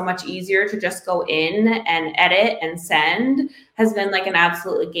make it so much easier to just go in and edit and send has been like an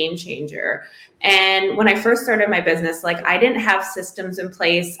absolute game changer. And when I first started my business, like, I didn't have systems in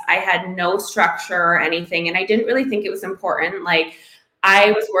place. I had no structure or anything. And I didn't really think it was important. Like,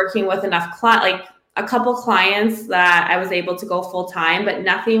 I was working with enough like a couple clients that I was able to go full time, but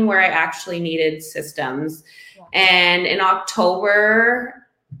nothing where I actually needed systems. Yeah. And in October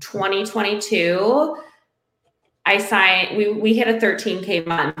 2022, I signed, we hit a 13K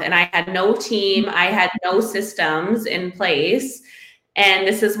month, and I had no team. I had no systems in place. And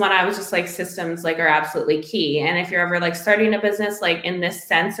this is when I was just like, systems like are absolutely key. And if you're ever like starting a business, like in this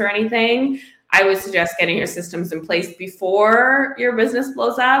sense or anything, I would suggest getting your systems in place before your business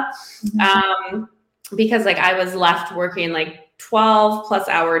blows up. Mm-hmm. Because like, I was left working like 12+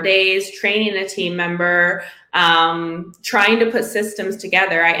 hour days, training a team member, trying to put systems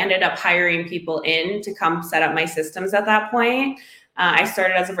together. I ended up hiring people in to come set up my systems at that point. I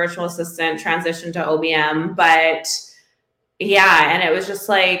started as a virtual assistant, transitioned to OBM, but yeah. And it was just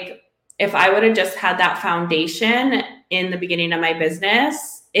like, if I would have just had that foundation in the beginning of my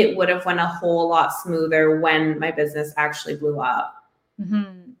business, it would have went a whole lot smoother when my business actually blew up.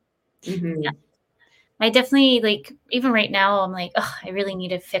 Mm-hmm. Mm-hmm. Yeah. I definitely, like, even right now, I'm like, oh, I really need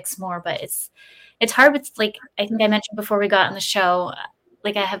to fix more, but it's hard with, like, I think I mentioned before we got on the show,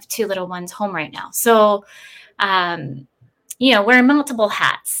 like, I have 2 little ones home right now. So, wearing multiple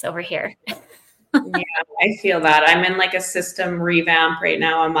hats over here. Yeah, I feel that. I'm in like a system revamp right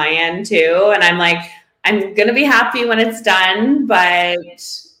now on my end too. And I'm like, I'm going to be happy when it's done, but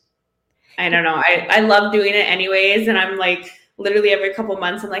I don't know. I love doing it anyways. And I'm like, literally every couple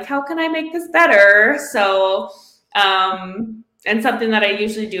months, I'm like, how can I make this better? So, and something that I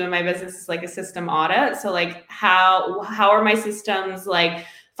usually do in my business is like a system audit. So like, how are my systems like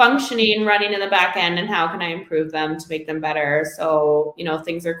functioning, running in the back end, and how can I improve them to make them better? So,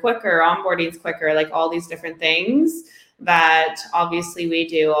 things are quicker, onboarding's quicker, like all these different things that obviously we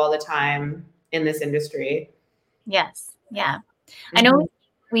do all the time in this industry. Yes. Yeah. Mm-hmm. I know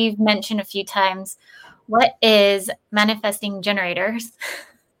we've mentioned a few times, what is manifesting generators?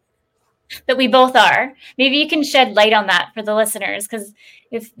 That we both are. Maybe you can shed light on that for the listeners, because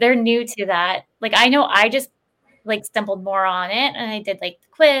if they're new to that, like, I know I just like stumbled more on it, and I did like the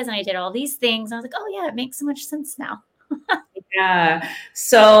quiz and I did all these things. I was like, oh yeah, it makes so much sense now. Yeah.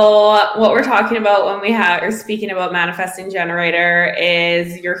 So what we're talking about when we are speaking about manifesting generator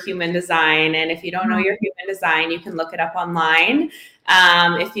is your human design. And if you don't know your human design, you can look it up online.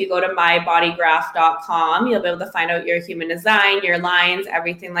 If you go to mybodygraph.com, you'll be able to find out your human design, your lines,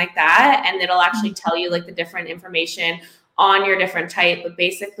 everything like that. And it'll actually tell you like the different information on your different type. But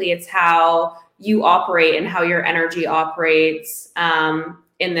basically it's how you operate and how your energy operates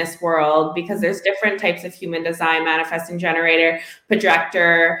in this world, because there's different types of human design, manifesting generator,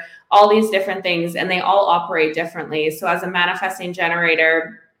 projector, all these different things, and they all operate differently. So as a manifesting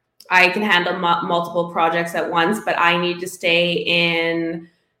generator, I can handle multiple projects at once, but I need to stay in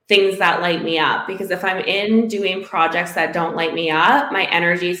things that light me up, because if I'm in doing projects that don't light me up, my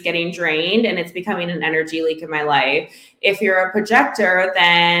energy is getting drained and it's becoming an energy leak in my life. If you're a projector,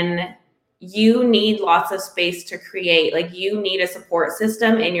 then you need lots of space to create. Like, you need a support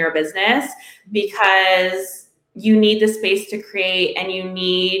system in your business because you need the space to create, and you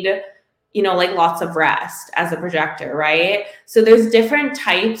need, like lots of rest as a projector, right? So there's different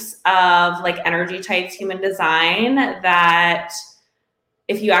types of like energy types, human design, that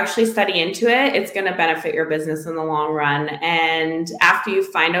if you actually study into it, it's going to benefit your business in the long run. And after you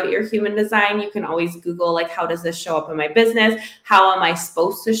find out your human design, you can always Google, like, how does this show up in my business? How am I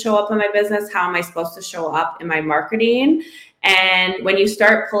supposed to show up in my business? How am I supposed to show up in my marketing? And when you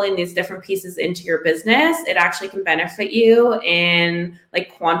start pulling these different pieces into your business, it actually can benefit you in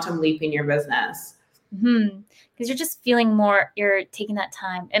like quantum leaping your business. Because you're just feeling more, you're taking that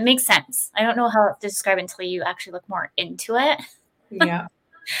time. It makes sense. I don't know how to describe it until you actually look more into it. Yeah.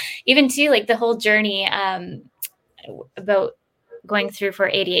 Even too, like the whole journey about going through for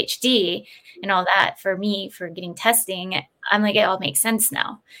ADHD and all that for me, for getting testing, I'm like, it all makes sense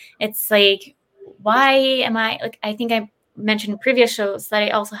now. It's like, why am I, like, I think I mentioned in previous shows that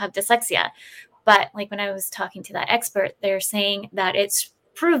I also have dyslexia. But like when I was talking to that expert, they're saying that it's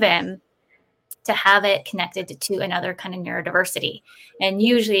proven to have it connected to another kind of neurodiversity. And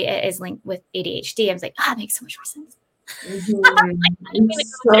usually it is linked with ADHD. I was like, it makes so much more sense. It's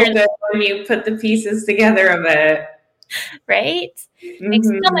so good when you put the pieces together of it. Right? Makes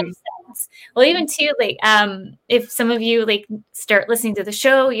so much sense. Well, even too, like, if some of you like start listening to the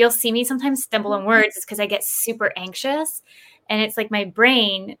show, you'll see me sometimes stumble on words. It's because I get super anxious. And it's like my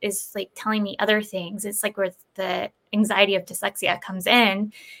brain is like telling me other things. It's like where the anxiety of dyslexia comes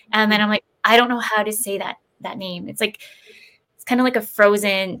in. And then I'm like, I don't know how to say that name. It's like, it's kind of like a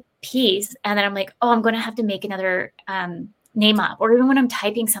frozen piece. And then I'm like, oh, I'm going to have to make another name up. Or even when I'm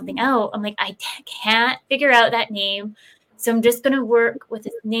typing something out, I'm like, I can't figure out that name. So I'm just going to work with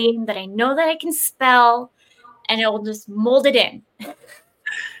a name that I know that I can spell, and it will just mold it in.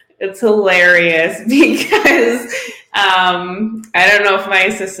 It's hilarious because I don't know if my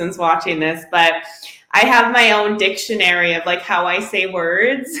assistant's watching this, but I have my own dictionary of like how I say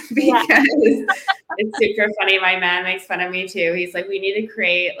words because it's super funny. My man makes fun of me too. He's like, we need to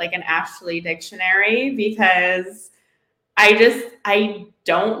create like an Ashley dictionary because I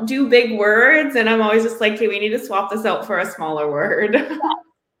don't do big words, and I'm always just like, okay, we need to swap this out for a smaller word.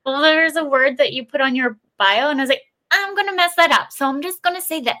 Well, there's a word that you put on your bio, and I was like, I'm going to mess that up. So I'm just going to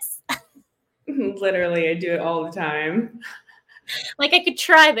say this. Literally, I do it all the time. Like I could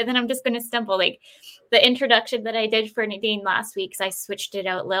try, but then I'm just going to stumble. Like the introduction that I did for Nadine last week, because I switched it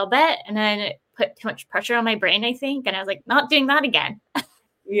out a little bit, and then it put too much pressure on my brain, I think. And I was like, not doing that again.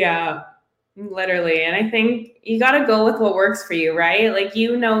 Yeah, literally. And I think you got to go with what works for you, right? Like,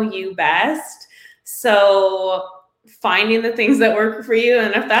 you know you best. So finding the things that work for you.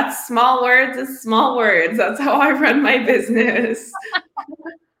 And if that's small words, it's small words. That's how I run my business.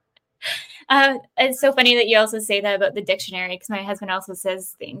 It's so funny that you also say that about the dictionary, because my husband also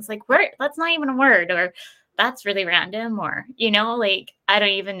says things like, word, that's not even a word, or that's really random, or, like, I don't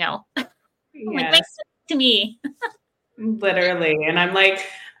even know. Yes. Like, makes sense to me. Literally. And I'm like,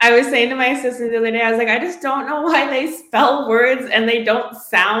 I was saying to my assistant the other day, I was like, I just don't know why they spell words and they don't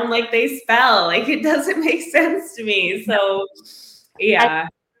sound like they spell. Like, it doesn't make sense to me. So, yeah.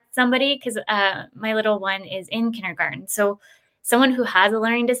 Because my little one is in kindergarten. So someone who has a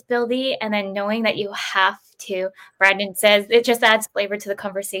learning disability, and then knowing that you have to, Brandon says, it just adds flavor to the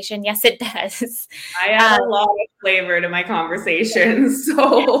conversation. Yes, it does. I add a lot of flavor to my conversations.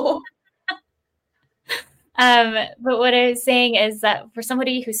 So... But what I was saying is that for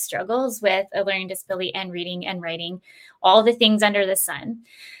somebody who struggles with a learning disability and reading and writing, all the things under the sun,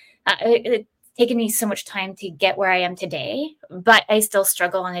 it's taken me so much time to get where I am today, but I still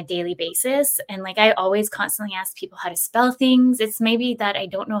struggle on a daily basis. And like, I always constantly ask people how to spell things. It's maybe that I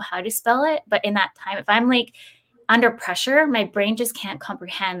don't know how to spell it, but in that time, if I'm like under pressure, my brain just can't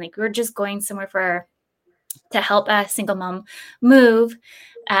comprehend. Like, we're just going somewhere to help a single mom move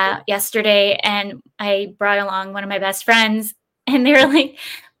yesterday, and I brought along one of my best friends, and they were like,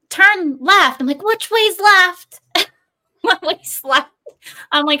 turn left. I'm like, which way's left? What way's left?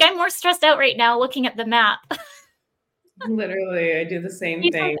 I'm like, I'm more stressed out right now looking at the map. Literally, I do the same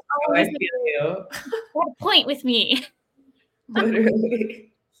thing. So I feel you. Point with me.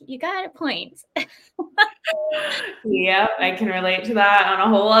 Literally. You got a point. Yep, I can relate to that on a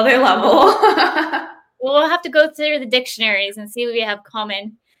whole other level. We'll have to go through the dictionaries and see what we have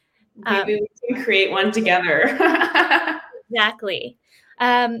common. Maybe we can create one together. Exactly.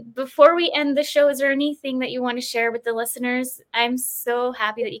 Before we end the show, is there anything that you want to share with the listeners? I'm so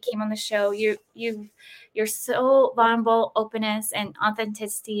happy that you came on the show. You're so vulnerable, openness and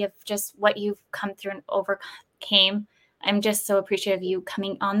authenticity of just what you've come through and overcame. I'm just so appreciative of you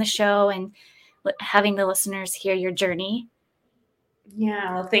coming on the show and having the listeners hear your journey.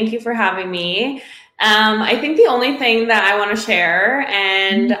 Yeah, well, thank you for having me. I think the only thing that I want to share,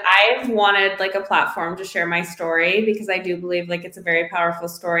 and I've wanted like a platform to share my story, because I do believe like it's a very powerful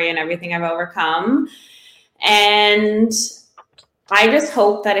story and everything I've overcome. And I just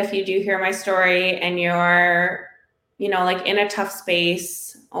hope that if you do hear my story and you're, like in a tough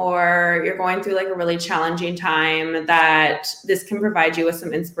space, or you're going through like a really challenging time, that this can provide you with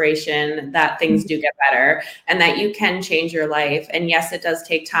some inspiration that things do get better and that you can change your life. And yes, it does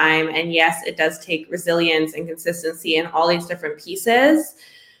take time. And yes, it does take resilience and consistency and all these different pieces,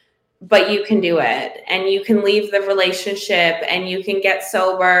 but you can do it, and you can leave the relationship, and you can get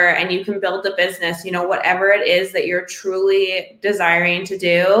sober, and you can build the business, whatever it is that you're truly desiring to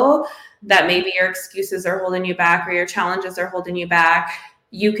do, that maybe your excuses are holding you back or your challenges are holding you back,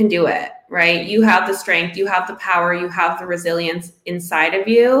 you can do it, right? You have the strength, you have the power, you have the resilience inside of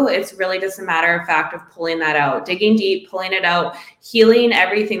you. It's really just a matter of fact of pulling that out, digging deep, pulling it out, healing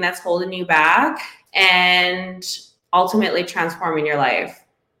everything that's holding you back, and ultimately transforming your life.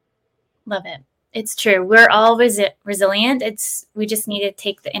 Love it. It's true. We're all resilient. We just need to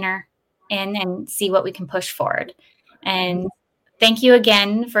take the inner in and see what we can push forward. And thank you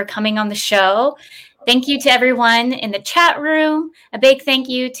again for coming on the show. Thank you to everyone in the chat room. A big thank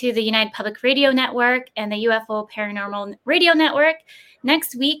you to the United Public Radio Network and the UFO Paranormal Radio Network.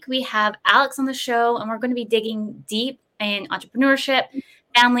 Next week, we have Alex on the show, and we're going to be digging deep in entrepreneurship,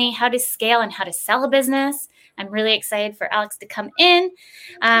 family, how to scale and how to sell a business. I'm really excited for Alex to come in.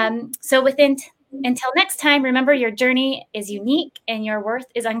 So until next time, remember, your journey is unique and your worth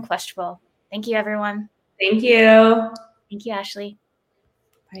is unquestionable. Thank you, everyone. Thank you. Thank you, Ashley.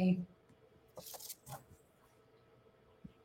 Bye.